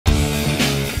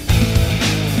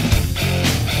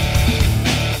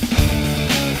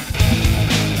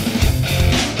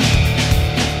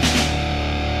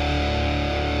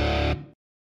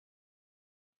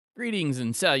Greetings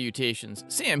and salutations.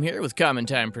 Sam here with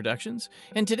CommonTime Productions,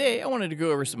 and today I wanted to go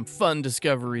over some fun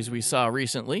discoveries we saw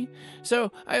recently.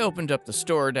 So I opened up the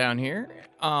store down here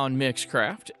on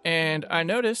Mixcraft, and I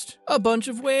noticed a bunch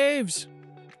of Waves.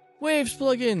 Waves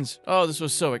plugins. Oh, this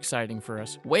was so exciting for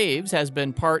us. Waves has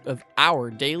been part of our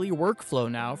daily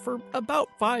workflow now for about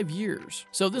 5 years.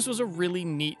 So this was a really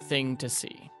neat thing to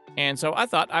see. And so I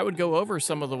thought I would go over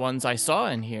some of the ones I saw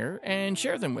in here and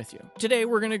share them with you. Today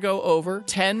we're going to go over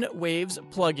 10 Waves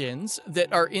plugins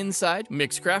that are inside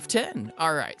Mixcraft 10.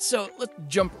 All right, so let's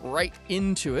jump right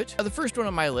into it. The first one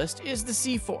on my list is the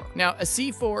C4. Now, a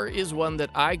C4 is one that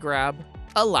I grab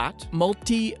a lot.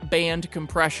 Multiband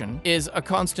compression is a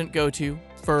constant go-to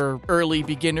for early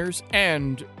beginners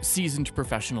and seasoned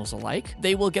professionals alike.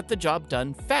 They will get the job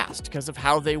done fast because of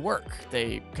how they work.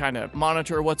 They kind of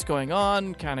monitor what's going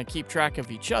on, kind of keep track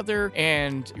of each other,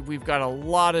 and we've got a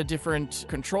lot of different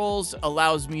controls,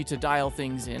 allows me to dial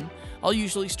things in. I'll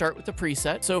usually start with the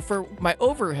preset. So for my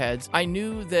overheads, I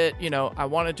knew that, I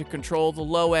wanted to control the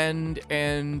low end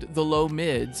and the low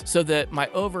mids so that my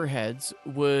overheads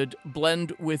would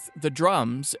blend with the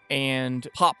drums and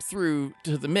pop through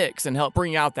to the mix and help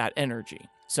bring out that energy.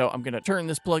 So I'm going to turn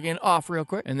this plugin off real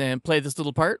quick and then play this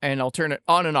little part, and I'll turn it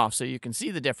on and off so you can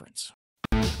see the difference.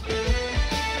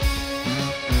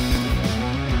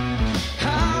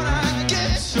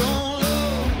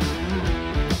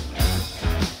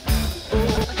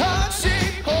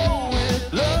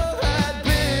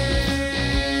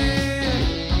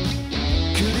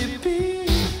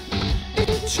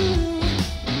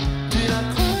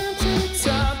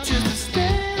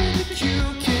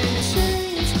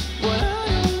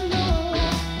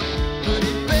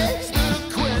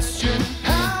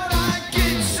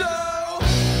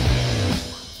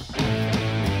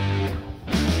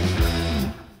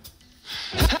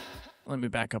 Let me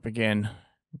back up again,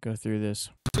 go through this.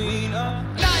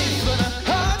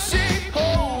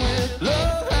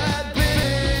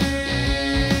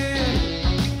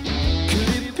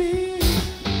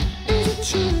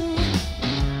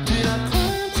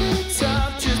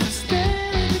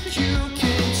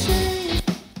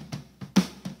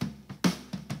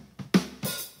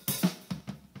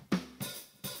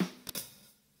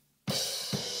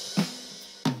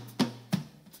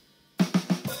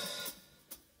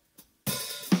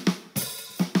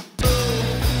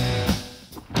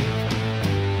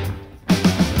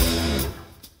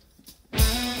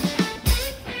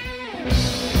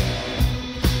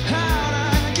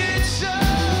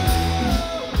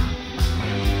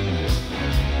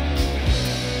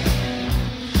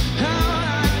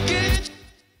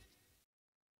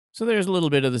 So there's a little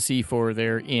bit of the C4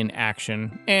 there in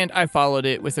action, and I followed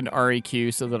it with an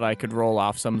REQ so that I could roll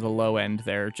off some of the low end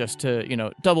there, just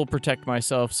to, double protect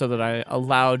myself so that I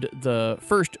allowed the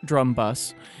first drum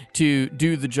bus to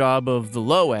do the job of the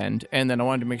low end, and then I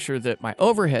wanted to make sure that my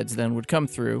overheads then would come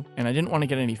through, and I didn't want to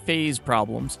get any phase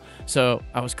problems, so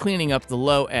I was cleaning up the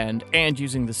low end and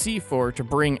using the C4 to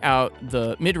bring out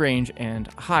the mid-range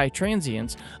and high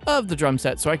transients of the drum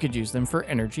set so I could use them for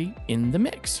energy in the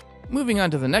mix. Moving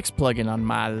on to the next plugin on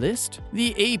my list,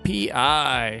 the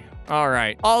API. All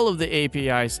right, all of the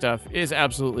API stuff is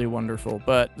absolutely wonderful,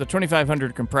 but the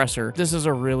 2500 compressor, this is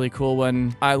a really cool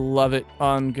one. I love it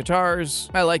on guitars.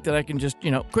 I like that I can just,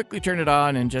 quickly turn it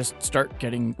on and just start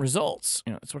getting results.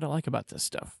 That's what I like about this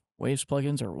stuff. Waves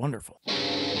plugins are wonderful.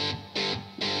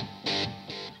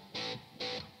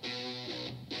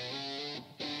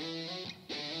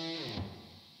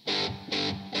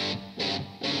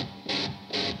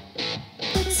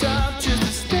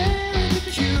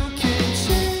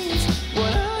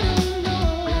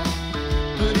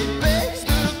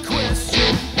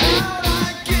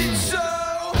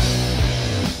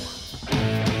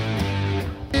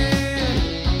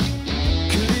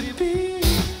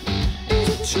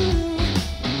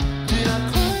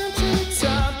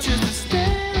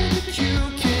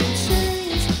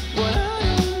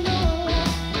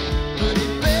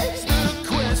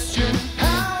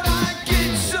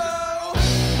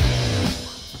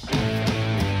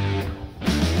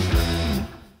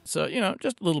 So,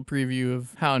 just a little preview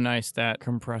of how nice that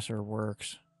compressor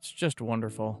works. It's just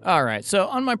wonderful. All right, so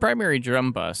on my primary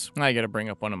drum bus, I gotta bring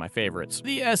up one of my favorites.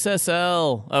 The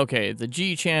SSL. Okay, the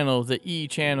G channel, the E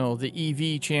channel, the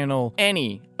EV channel,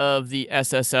 any of the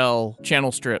SSL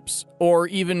channel strips, or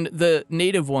even the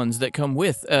native ones that come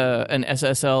with an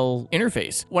SSL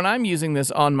interface. When I'm using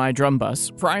this on my drum bus,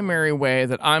 primary way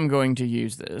that I'm going to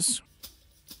use this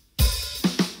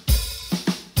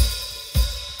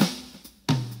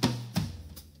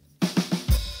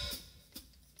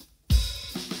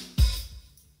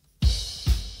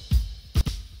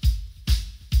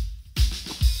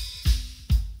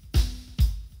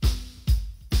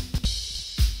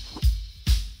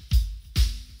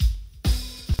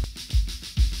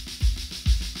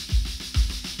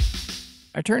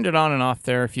I turned it on and off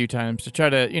there a few times to try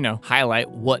to, you know, highlight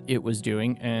what it was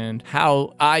doing and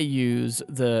how I use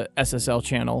the SSL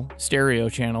channel, stereo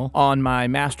channel, on my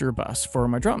master bus for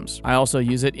my drums. I also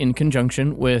use it in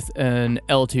conjunction with an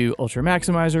L2 Ultra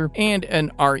Maximizer and an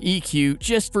REQ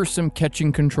just for some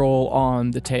catching control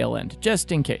on the tail end,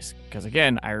 just in case. Because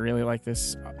again, I really like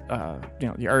this, you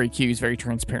know, the REQ is very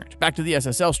transparent. Back to the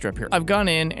SSL strip here. I've gone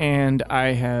in and I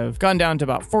have gone down to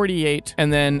about 48,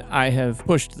 and then I have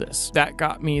pushed this. That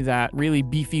got me that really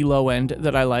beefy low end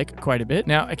that I like quite a bit.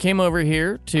 Now, I came over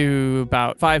here to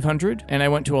about 500, and I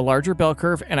went to a larger bell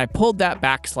curve, and I pulled that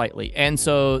back slightly. And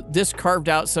so this carved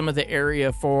out some of the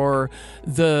area for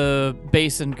the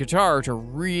bass and guitar to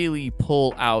really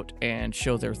pull out and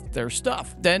show their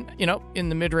stuff. Then, you know, in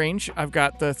the mid-range, I've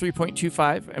got the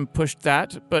 3.25 and pushed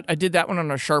that, but I did that one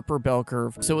on a sharper bell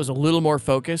curve, so it was a little more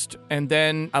focused. And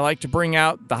then I like to bring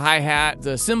out the hi-hat,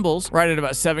 the cymbals, right at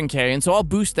about 7K, and so I'll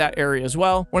boost that area as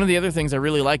well. One of the other things I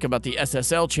really like about the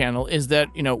SSL channel is that,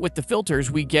 you know, with the filters,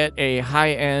 we get a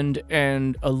high-end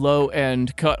and a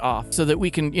low-end cutoff so that we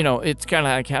can, you know, it's kind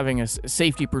of like having a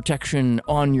safety protection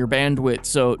on your bandwidth,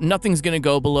 so nothing's going to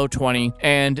go below 20,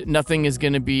 and nothing is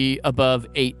going to be above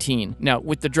 18. Now,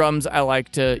 with the drums, I like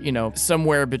to, you know,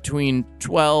 somewhere between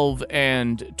 12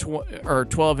 and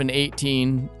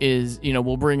 18 is, you know,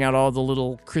 we'll bring out all the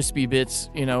little crispy bits,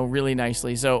 you know, really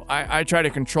nicely. So I try to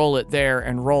control it there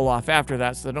and roll off after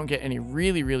that so I don't get any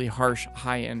really, really harsh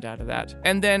high end out of that.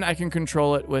 And then I can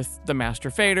control it with the master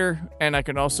fader, and I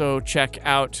can also check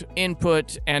out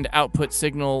input and output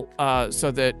signal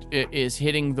so that it is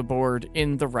hitting the board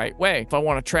in the right way. If I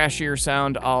want a trashier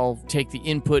sound, I'll take the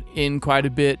input in quite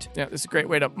a bit. Yeah, this is a great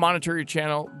way to monitor your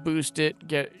channel, boost it,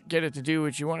 get it to do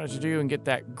what you want it to do, and get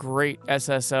that great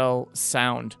SSL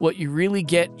sound. What you really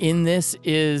get in this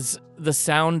is the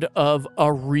sound of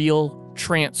a real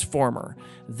transformer.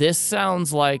 This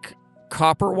sounds like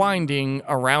copper winding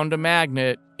around a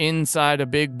magnet inside a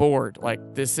big board.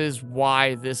 Like, this is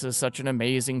why this is such an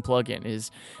amazing plugin,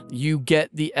 is you get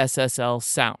the SSL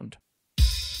sound.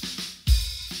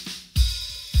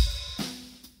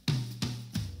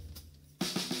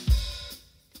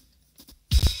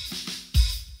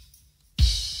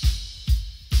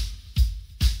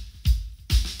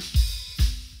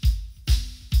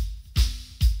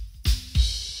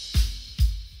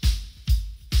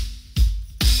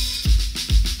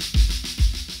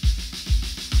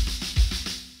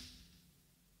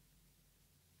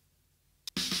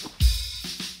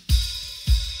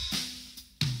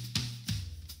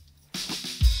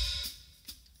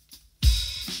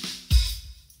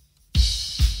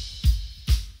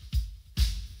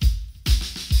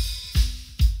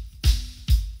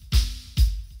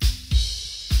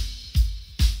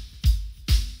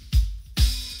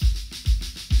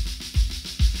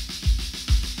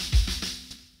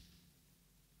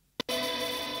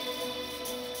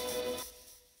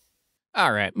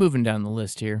 All right, moving down the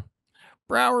list here.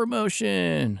 Brauer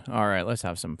Motion. All right, let's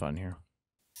have some fun here.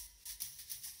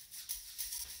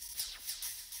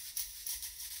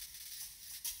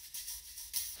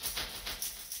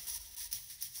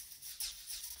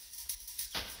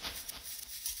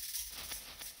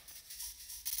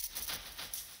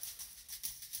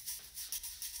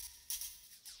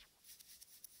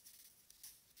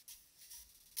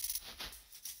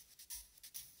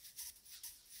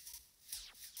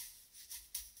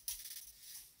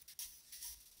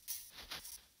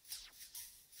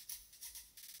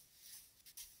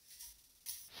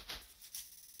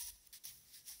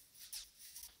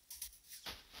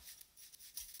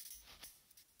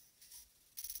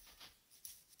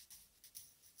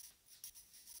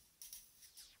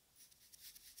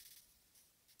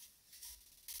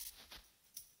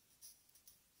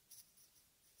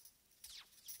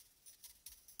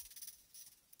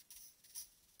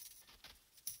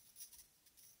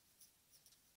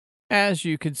 As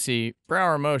you can see,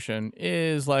 Brauer Motion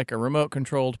is like a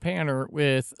remote-controlled panner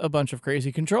with a bunch of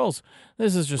crazy controls.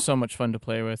 This is just so much fun to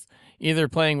play with. Either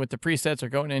playing with the presets or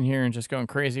going in here and just going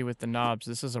crazy with the knobs.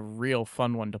 This is a real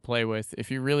fun one to play with. If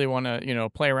you really want to, you know,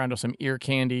 play around with some ear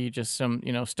candy, just some,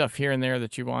 you know, stuff here and there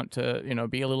that you want to, you know,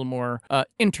 be a little more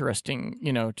interesting,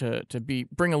 you know, to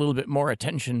bring a little bit more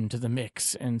attention to the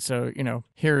mix. And so, you know,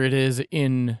 here it is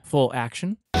in full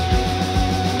action.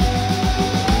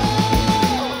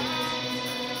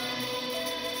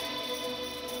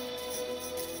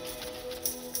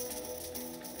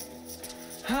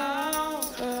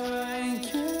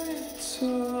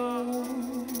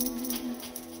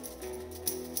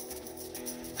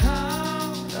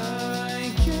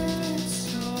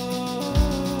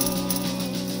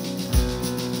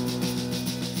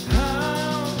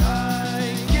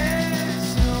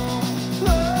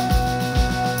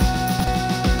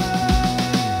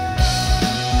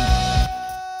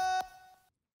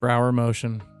 Brauer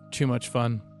Motion. Too much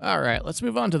fun. All right, let's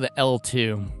move on to the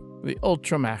L2, the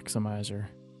Ultra Maximizer.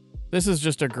 This is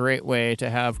just a great way to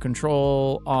have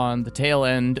control on the tail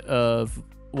end of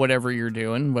whatever you're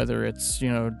doing, whether it's,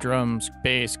 drums,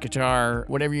 bass, guitar,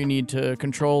 whatever you need to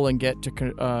control and get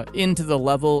to into the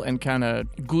level and kind of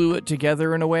glue it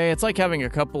together in a way. It's like having a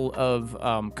couple of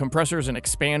compressors and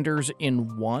expanders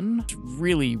in one. It's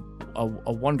really a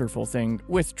wonderful thing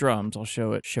with drums. I'll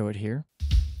show it here.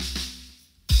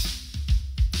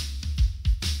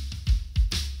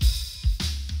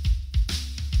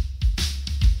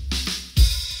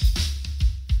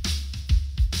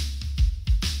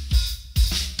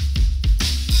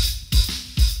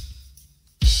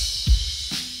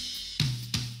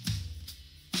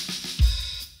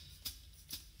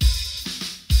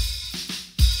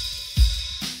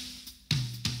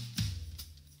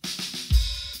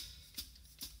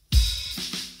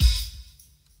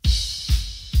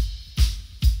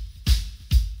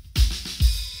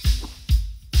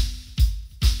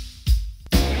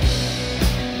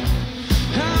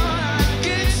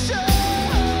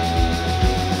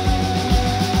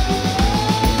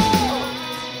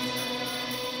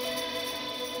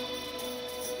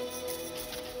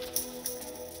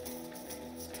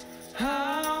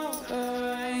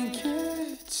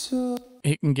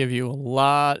 It can give you a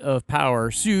lot of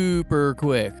power super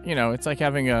quick. It's like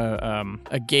having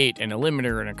a gate and a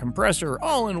limiter and a compressor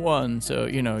all in one. So,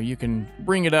 you can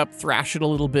bring it up, thrash it a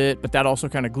little bit, but that also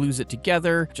kind of glues it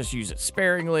together. Just use it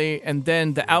sparingly. And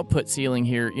then the output ceiling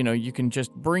here, you can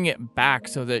just bring it back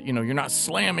so that, you're not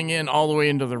slamming in all the way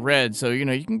into the red. So,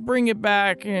 you can bring it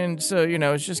back. And so,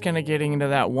 it's just kind of getting into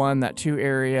that 1, that 2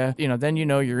 area. Then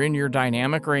you're in your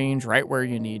dynamic range right where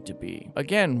you need to be.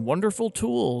 Again, wonderful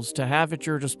tools to have at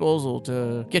your disposal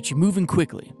to get you moving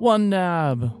quickly. One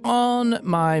knob. On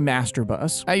my master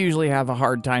bus, I usually have a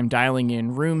hard time dialing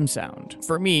in room sound.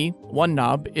 For me, one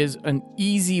knob is an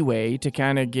easy way to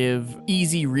kind of give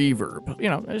easy reverb.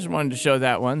 I just wanted to show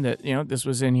that one that, this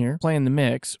was in here playing the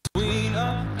mix.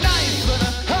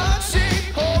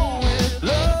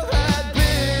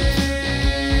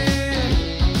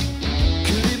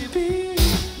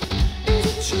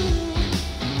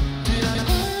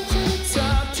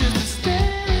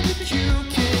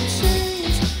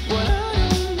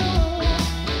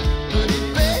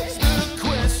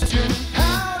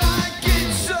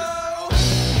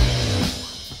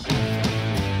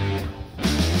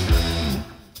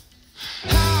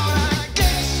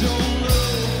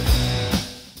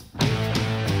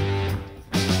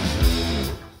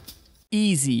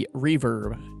 Easy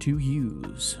reverb to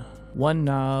use. One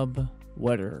knob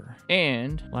wetter.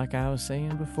 And like I was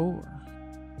saying before,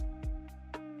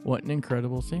 what an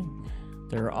incredible thing.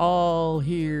 They're all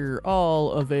here,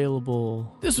 all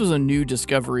available. This was a new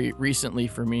discovery recently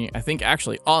for me. I think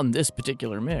actually on this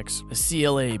particular mix, a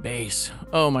CLA Bass.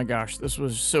 Oh my gosh, this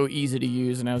was so easy to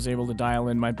use and I was able to dial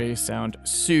in my bass sound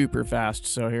super fast.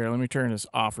 So here, let me turn this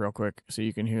off real quick so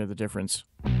you can hear the difference.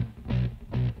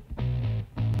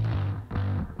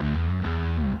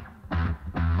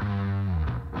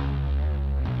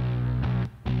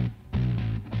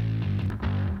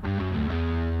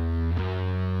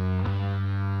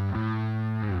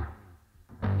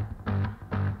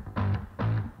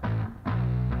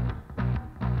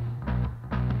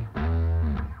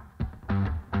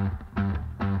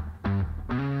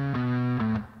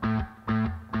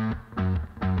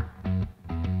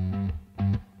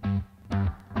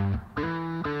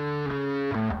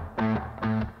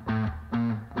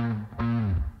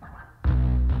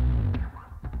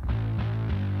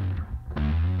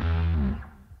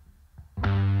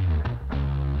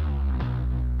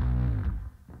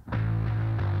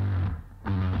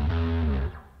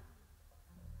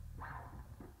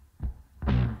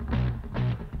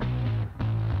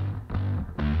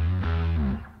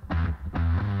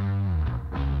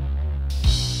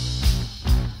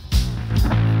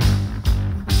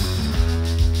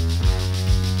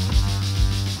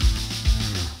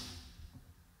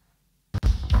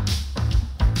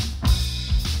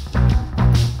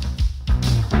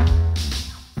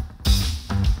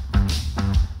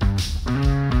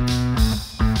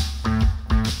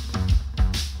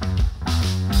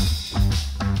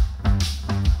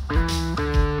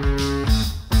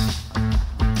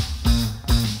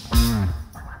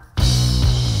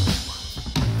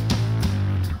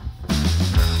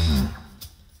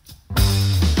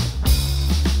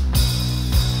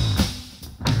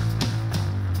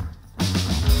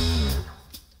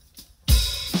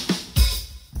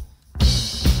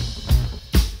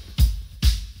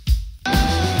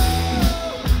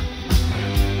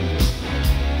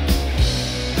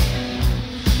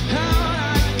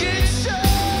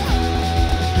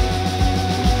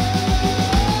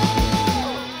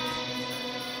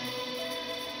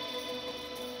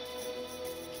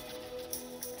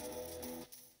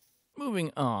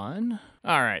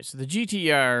 All right, so the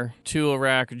GTR tool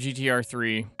rack, or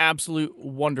GTR3, absolute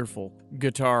wonderful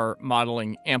guitar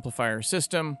modeling amplifier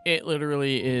system. It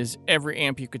literally is every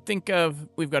amp you could think of.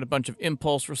 We've got a bunch of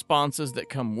impulse responses that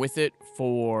come with it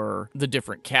for the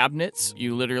different cabinets.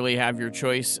 You literally have your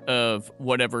choice of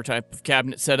whatever type of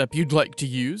cabinet setup you'd like to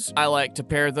use. I like to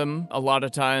pair them. A lot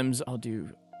of times I'll do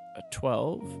a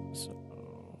 12, so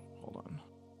hold on.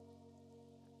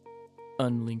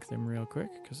 Unlink them real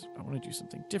quick because I want to do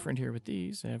something different here with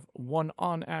these. I have one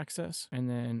on axis and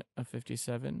then a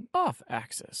 57 off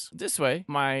axis. This way,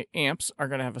 my amps are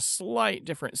going to have a slight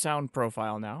different sound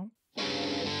profile now.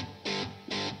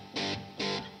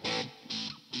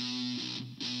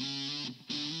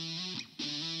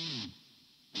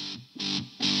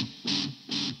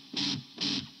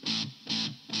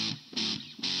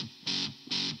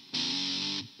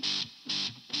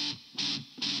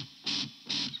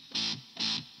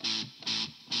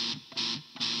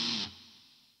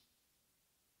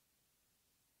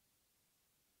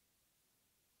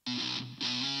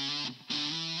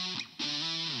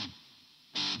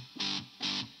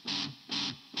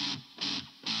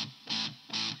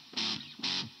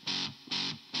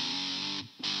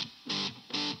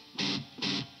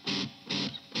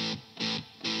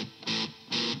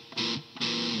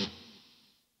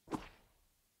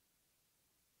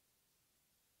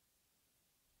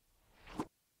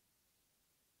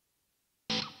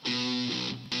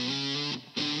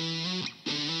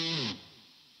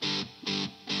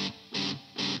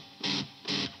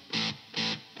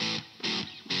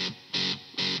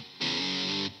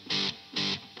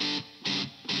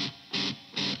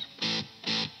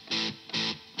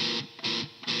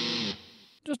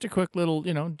 Just a quick little,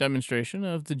 demonstration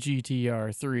of the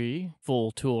GTR3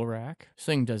 full tool rack. This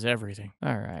thing does everything.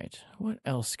 All right, what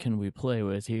else can we play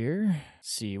with here?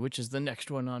 Let's see, which is the next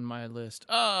one on my list?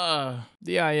 The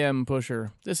IM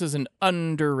pusher. This is an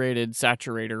underrated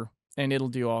saturator, and it'll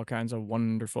do all kinds of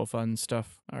wonderful fun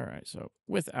stuff. All right, so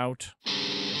without.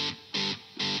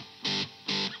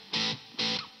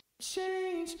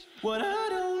 Change what I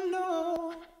don't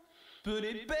know, but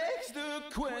it begs the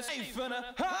question. From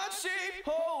a heart-shaped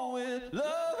hole with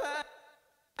love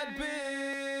had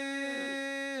been.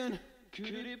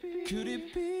 Could it be? Could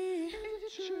it be?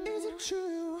 Is it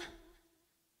true?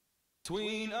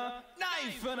 Between a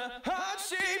knife and a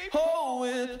heart-shaped hole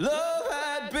with love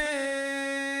had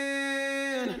been.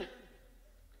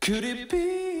 Could it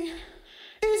be? Is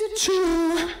it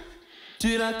true?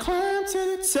 Did I climb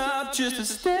to the top just to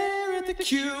stare at the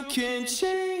cube? Can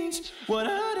change what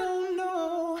I don't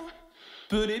know,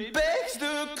 but it begs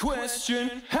the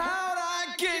question, how'd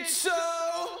I get so?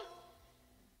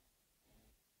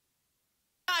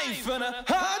 Knife and a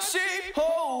heart-shaped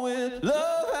hole with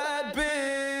love had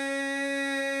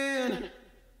been.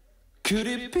 Could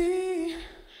it be? Is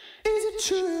it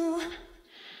true?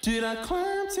 Did I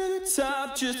climb to the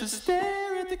top just to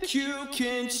stare at the cube?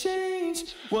 Can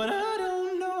change what I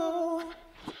don't know,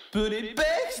 but it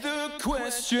begs the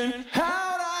question,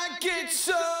 how'd I get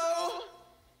so?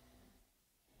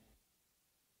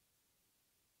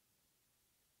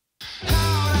 How'd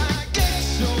I get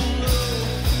so low?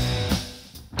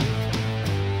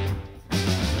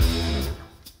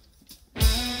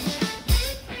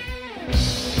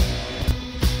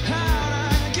 How'd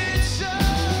I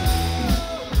get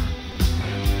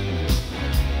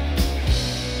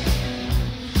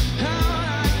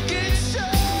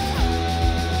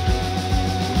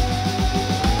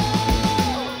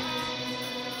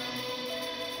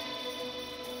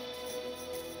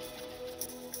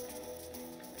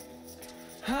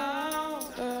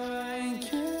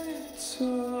so?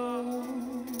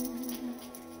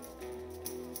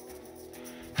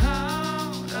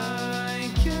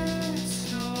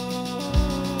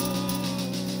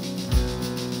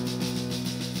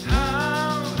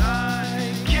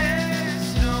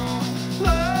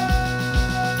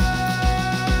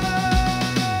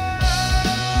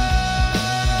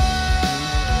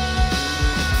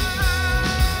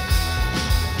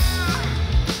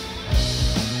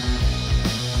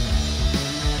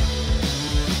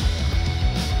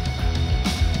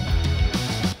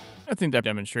 I think that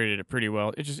demonstrated it pretty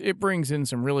well. It brings in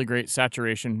some really great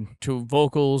saturation to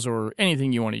vocals or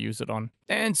anything you want to use it on.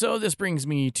 And so this brings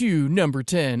me to number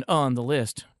 10 on the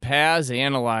list, Paz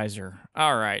Analyzer.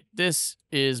 All right, this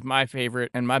is my favorite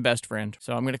and my best friend.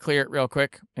 So I'm going to clear it real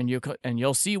quick and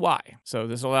you'll see why. So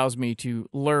this allows me to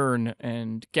learn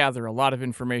and gather a lot of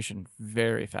information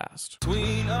very fast.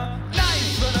 Between a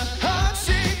knife and a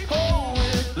heart-shaped hole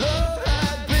with love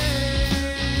had been.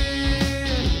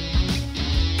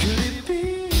 Could it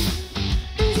be?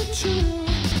 Is it true?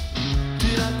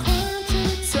 Did I climb to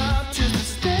the top just to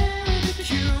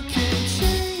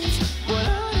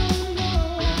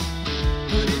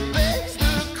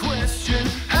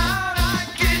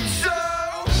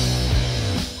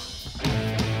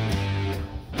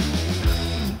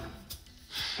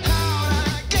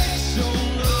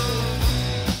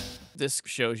this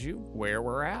shows you where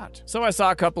we're at. So I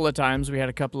saw a couple of times we had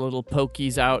a couple of little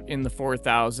pokies out in the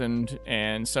 4,000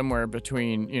 and somewhere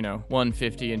between,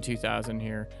 150 and 2,000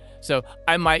 here. So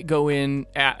I might go in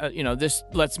at, this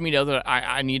lets me know that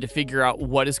I need to figure out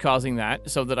what is causing that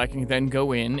so that I can then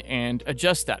go in and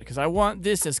adjust that, because I want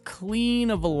this as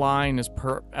clean of a line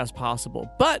as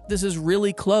possible. But this is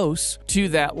really close to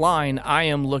that line I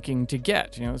am looking to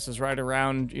get. This is right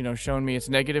around, showing me it's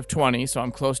 -20, so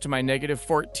I'm close to my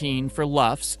 -14 for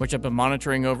LUFS, which I've been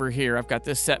monitoring over here. I've got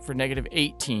this set for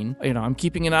 -18. I'm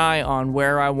keeping an eye on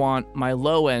where I want my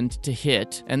low end to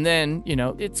hit. And then,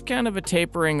 it's kind of a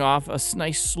tapering off a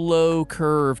nice slow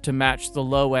curve to match the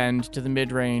low end to the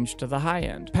mid-range to the high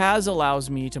end. PAS allows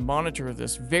me to monitor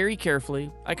this very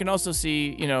carefully. I can also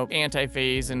see,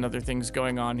 anti-phase and other things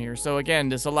going on here. So again,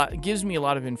 this gives me a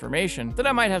lot of information that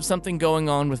I might have something going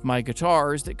on with my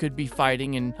guitars that could be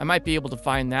fighting, and I might be able to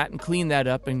find that and clean that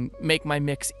up and make my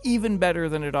mix even better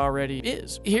than it already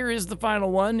is. Here is the final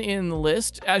one in the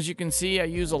list. As you can see, I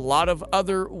use a lot of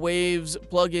other Waves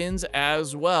plugins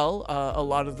as well. A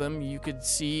lot of them you could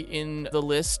see in the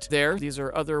list there. These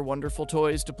are other wonderful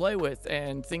toys to play with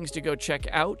and things to go check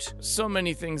out. So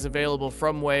many things available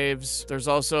from Waves.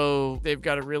 They've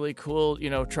got a really cool,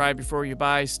 try before you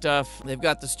buy stuff. They've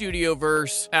got the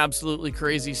Studioverse, absolutely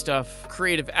crazy stuff.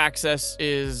 Creative Access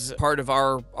is part of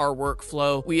our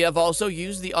workflow. We have also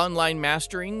used the online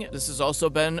mastering. This has also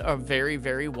been a very,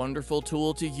 very wonderful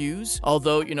tool to use.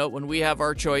 Although, when we have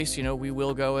our choice, we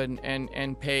will go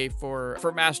and pay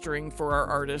for mastering for our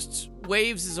artists.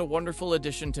 Waves is a wonderful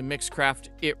addition to Mixcraft.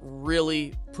 It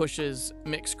really pushes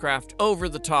Mixcraft over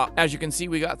the top. As you can see,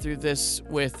 we got through this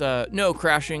with no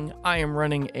crashing. I am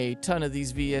running a ton of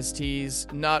these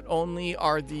VSTs. Not only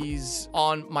are these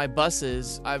on my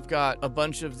buses, I've got a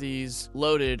bunch of these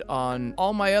loaded on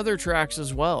all my other tracks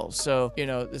as well. So,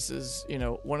 this is,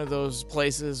 one of those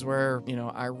places where,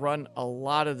 I run a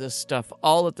lot of this stuff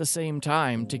all at the same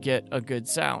time to get a good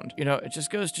sound. It just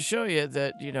goes to show you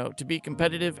that, to be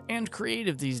competitive and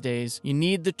creative these days, you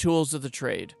need the tools of the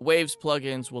trade. Waves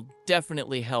plugins will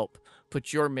definitely help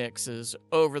put your mixes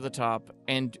over the top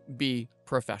and be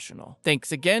professional.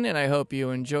 Thanks again, and I hope you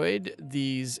enjoyed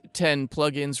these 10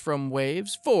 plugins from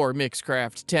Waves for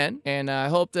Mixcraft 10, and I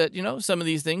hope that, some of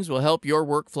these things will help your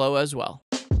workflow as well.